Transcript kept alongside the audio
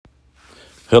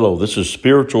Hello, this is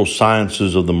Spiritual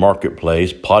Sciences of the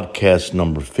Marketplace, podcast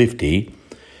number 50.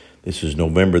 This is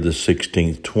November the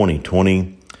 16th,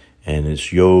 2020, and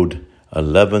it's Yod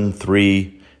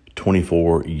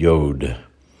 11-3-24 Yod.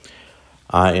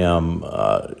 I am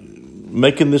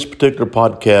making this particular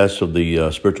podcast of the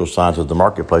Spiritual Sciences of the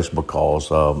Marketplace because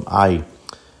I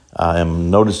am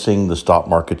noticing the stock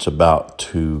market's about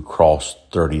to cross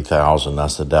 30,000.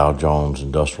 That's the Dow Jones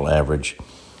Industrial Average,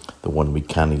 the one we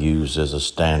kind of use as a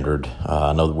standard.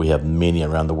 I know that we have many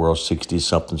around the world,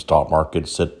 60-something stock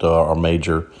markets that are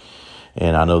major,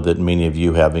 and I know that many of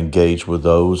you have engaged with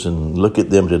those, and look at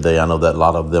them today. I know that a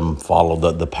lot of them follow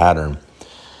the pattern.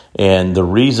 And the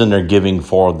reason they're giving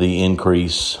for the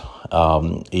increase,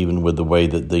 even with the way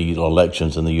that the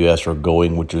elections in the U.S. are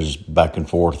going, which is back and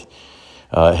forth,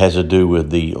 has to do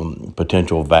with the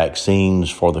potential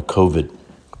vaccines for the COVID,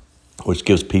 which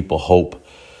gives people hope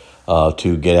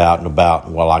to get out and about,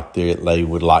 like they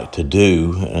would like to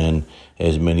do, and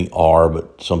as many are,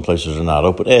 but some places are not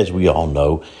open, as we all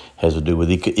know, has to do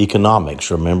with economics.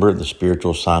 Remember, the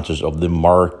spiritual sciences of the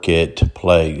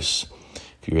marketplace.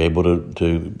 If you're able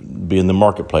to be in the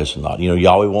marketplace or not. You know,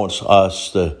 Yahweh wants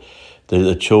us, the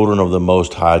children of the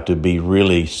Most High, to be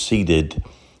really seated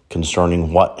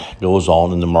concerning what goes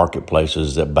on in the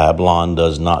marketplaces, that Babylon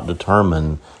does not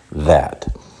determine that.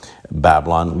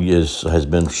 Babylon has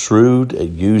been shrewd at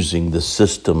using the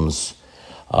systems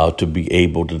to be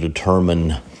able to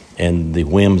determine, and the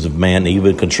whims of man,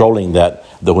 even controlling the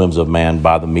whims of man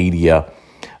by the media,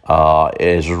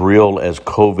 as real as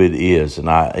COVID is. And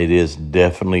it is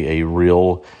definitely a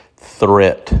real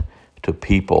threat to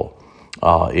people.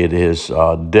 It has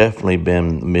definitely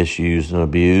been misused and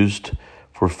abused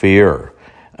for fear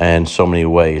in so many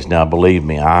ways. Now, believe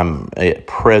me, I'm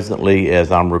presently,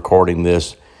 as I'm recording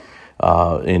this,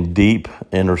 in deep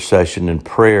intercession and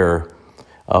prayer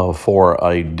for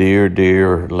a dear,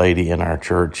 dear lady in our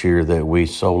church here that we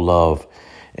so love,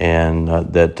 and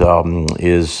that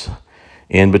is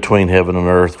in between heaven and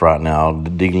earth right now,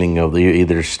 dealing of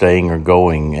either staying or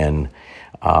going. And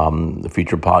the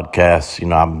future podcasts, you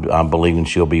know, I'm believing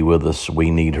she'll be with us.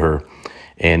 We need her,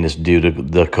 and it's due to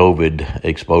the COVID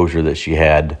exposure that she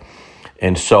had.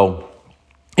 And so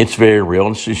it's very real,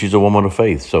 and she's a woman of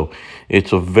faith. So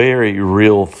it's a very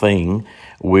real thing.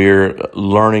 We're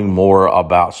learning more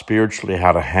about spiritually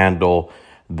how to handle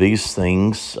these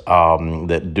things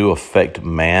that do affect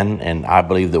man. And I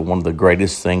believe that one of the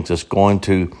greatest things that's going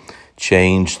to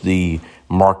change the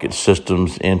market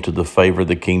systems into the favor of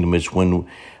the kingdom is when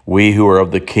we who are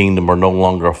of the kingdom are no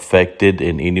longer affected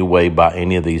in any way by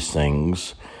any of these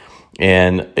things.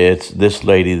 And it's this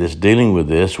lady that's dealing with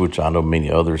this, which I know many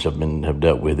others have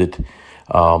dealt with it,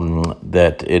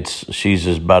 she's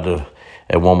as about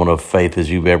a woman of faith as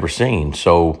you've ever seen.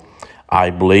 So I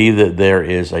believe that there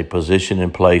is a position in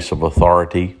place of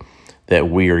authority that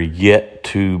we are yet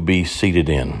to be seated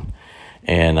in.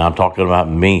 And I'm talking about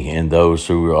me and those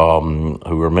who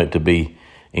are meant to be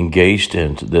engaged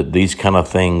in, that these kind of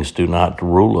things do not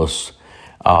rule us.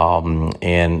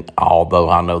 And although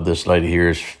I know this lady here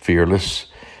is fearless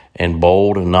and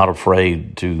bold and not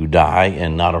afraid to die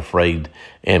and not afraid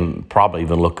and probably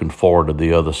even looking forward to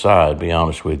the other side, to be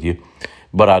honest with you.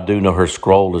 But I do know her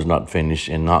scroll is not finished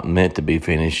and not meant to be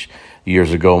finished.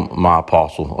 Years ago, my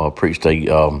apostle preached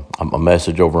a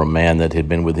message over a man that had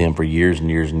been with him for years and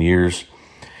years and years.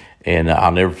 And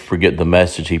I'll never forget the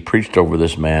message he preached over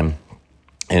this man.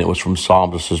 And it was from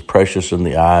Psalms. It says, "Precious in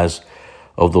the eyes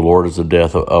of the Lord is the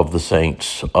death of the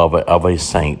saints, of a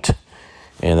saint."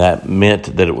 And that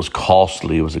meant that it was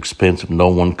costly, it was expensive. No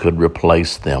one could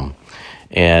replace them.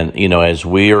 And, you know, as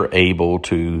we are able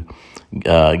to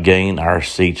gain our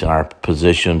seats and our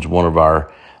positions, one of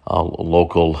our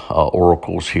local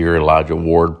oracles here, Elijah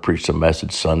Ward, preached a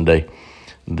message Sunday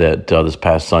that this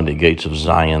past Sunday, Gates of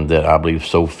Zion, that I believe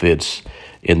so fits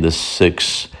in the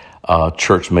sixth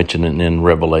church mentioned in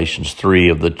Revelations 3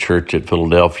 of the church at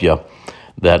Philadelphia,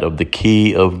 that of the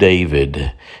key of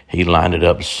David. He lined it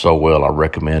up so well. I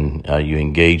recommend you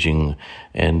engaging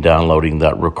and downloading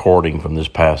that recording from this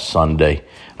past Sunday.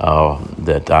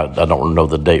 That I don't know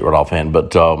the date right offhand,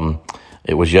 but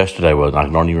it was yesterday. I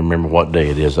don't even remember what day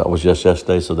it is. That was just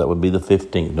yesterday, so that would be the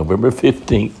 15th, November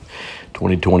 15th,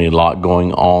 2020. A lot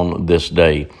going on this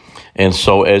day. And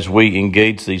so as we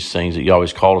engage these things that you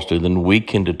always call us to, then we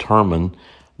can determine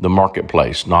the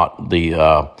marketplace, not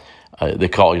the they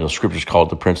call, scriptures call it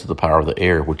the prince of the power of the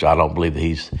air, which I don't believe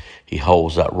that he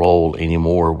holds that role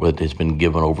anymore, but it's been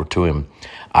given over to him.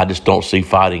 I just don't see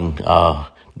fighting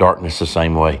darkness the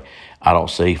same way. I don't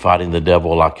see fighting the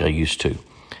devil like I used to.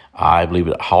 I believe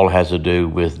it all has to do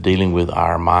with dealing with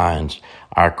our minds,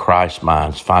 our Christ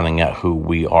minds, finding out who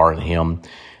we are in Him.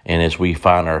 And as we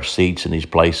find our seats in these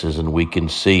places and we can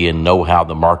see and know how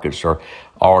the markets are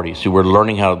already, so we're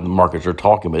learning how the markets are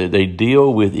talking, but they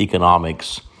deal with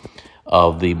economics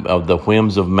of the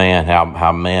whims of man,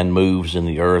 how man moves in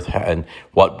the earth, and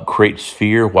what creates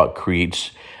fear, what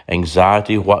creates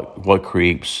anxiety, what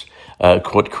creates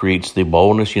the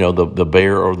boldness, the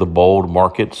bear or the bold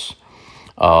markets,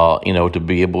 to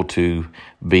be able to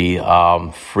be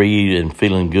free and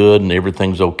feeling good and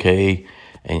everything's okay,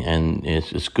 and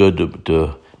it's good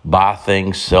to buy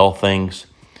things, sell things,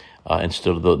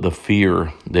 instead of the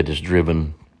fear that is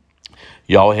driven.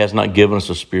 Yahweh has not given us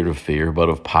a spirit of fear, but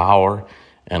of power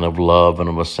and of love and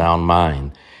of a sound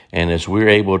mind. And as we're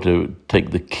able to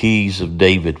take the keys of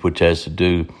David, which has to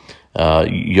do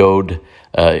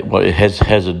it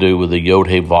has to do with the Yod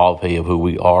He Vav He of who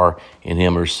we are in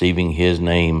Him, receiving His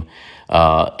name.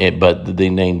 But the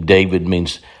name David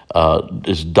means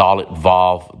is Dalet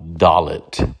Vav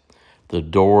Dalet, the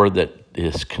door that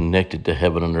is connected to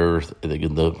heaven and earth,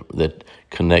 that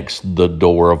connects the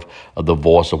door of the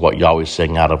voice of what Yahweh is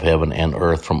saying out of heaven and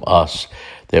earth from us,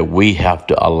 that we have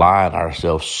to align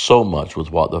ourselves so much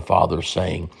with what the Father is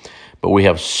saying. But we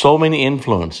have so many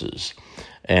influences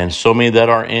and so many that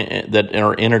are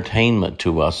entertainment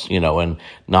to us, and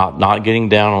not getting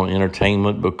down on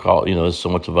entertainment because, there's so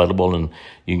much available and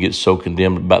you get so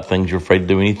condemned about things you're afraid to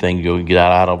do anything. You'll get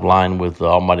out of line with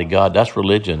Almighty God. That's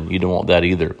religion. You don't want that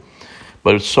either.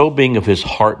 But it's so being of His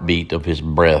heartbeat, of His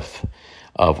breath,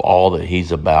 of all that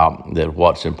He's about, that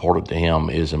what's important to Him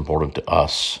is important to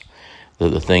us. That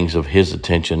the things of His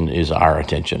attention is our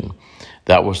attention.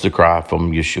 That was the cry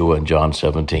from Yeshua in John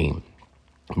 17.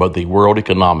 But the world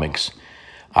economics,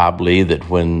 I believe that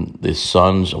when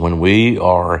we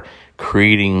are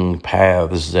creating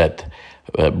paths that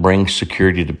bring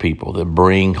security to people, that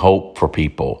bring hope for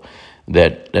people,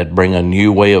 that bring a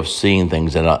new way of seeing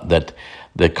things, that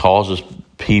causes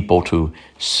people to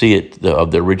see it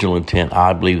of the original intent,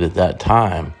 I believe at that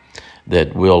time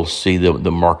that we'll see the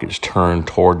markets turn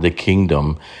toward the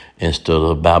kingdom instead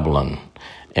of Babylon,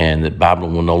 and that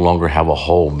Babylon will no longer have a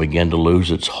hold, begin to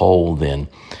lose its hold then.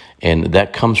 And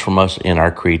that comes from us in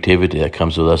our creativity. That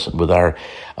comes with us with our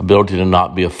ability to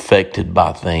not be affected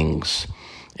by things,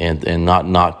 and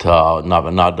not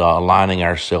aligning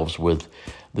ourselves with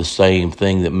the same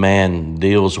thing that man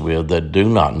deals with that do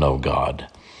not know God.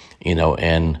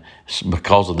 And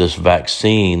because of this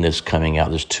vaccine that's coming out,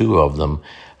 there's two of them,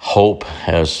 hope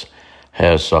has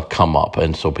come up,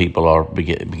 and so people are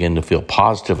begin to feel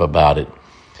positive about it,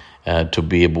 to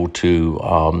be able to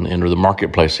enter the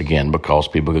marketplace again, because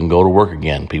people can go to work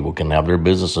again, people can have their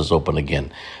businesses open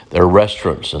again, their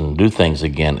restaurants, and do things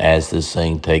again as this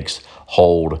thing takes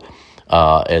hold,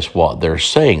 as what they're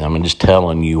saying. I'm just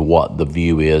telling you what the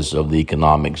view is of the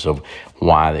economics of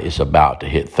why it's about to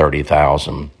hit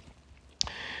 30,000.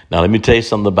 Now, let me tell you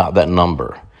something about that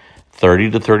number.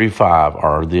 30 to 35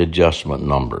 are the adjustment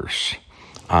numbers.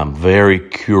 I'm very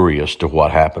curious to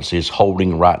what happens. It's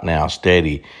holding right now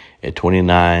steady at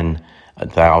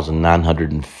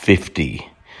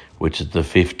 29,950, which is the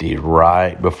 50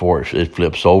 right before it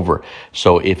flips over.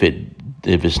 So if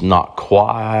it's not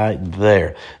quite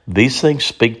there, these things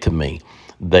speak to me.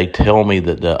 They tell me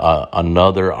that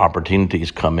another opportunity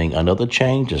is coming, another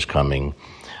change is coming.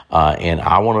 And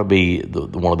I want to be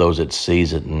one of those that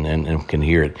sees it and can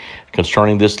hear it.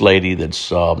 Concerning this lady that's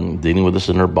dealing with this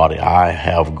in her body, I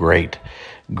have great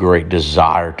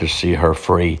desire to see her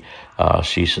free.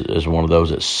 She is one of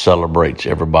those that celebrates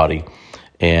everybody,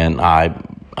 and I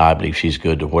believe she's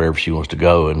good to wherever she wants to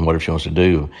go and whatever she wants to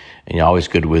do, and you're always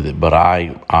good with it. But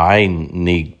I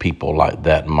need people like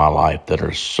that in my life that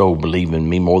are so believe in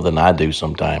me more than I do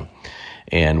sometimes.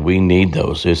 And we need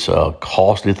those. It's a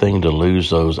costly thing to lose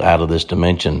those out of this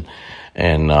dimension.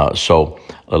 And so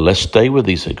let's stay with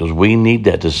these things, because we need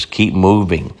that to keep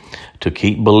moving, to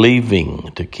keep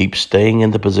believing, to keep staying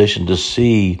in the position to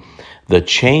see the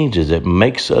changes that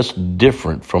makes us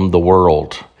different from the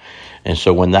world. And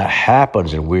so when that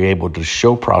happens and we're able to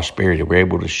show prosperity, we're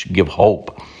able to give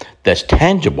hope that's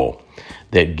tangible,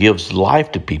 that gives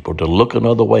life to people to look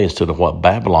another way instead of what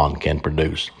Babylon can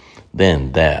produce,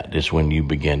 then that is when you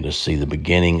begin to see the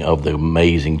beginning of the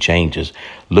amazing changes.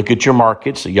 Look at your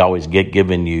markets that you always get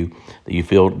given you, that you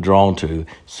feel drawn to,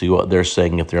 see what they're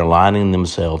saying, if they're aligning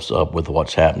themselves up with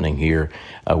what's happening here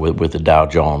with the Dow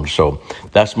Jones. So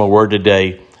that's my word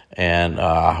today, and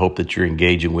I hope that you're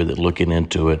engaging with it, looking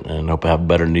into it, and I hope I have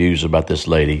better news about this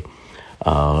lady.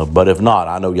 But if not,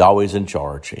 I know Yahweh's in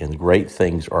charge, and great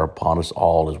things are upon us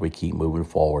all as we keep moving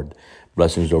forward.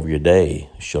 Blessings over your day.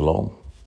 Shalom.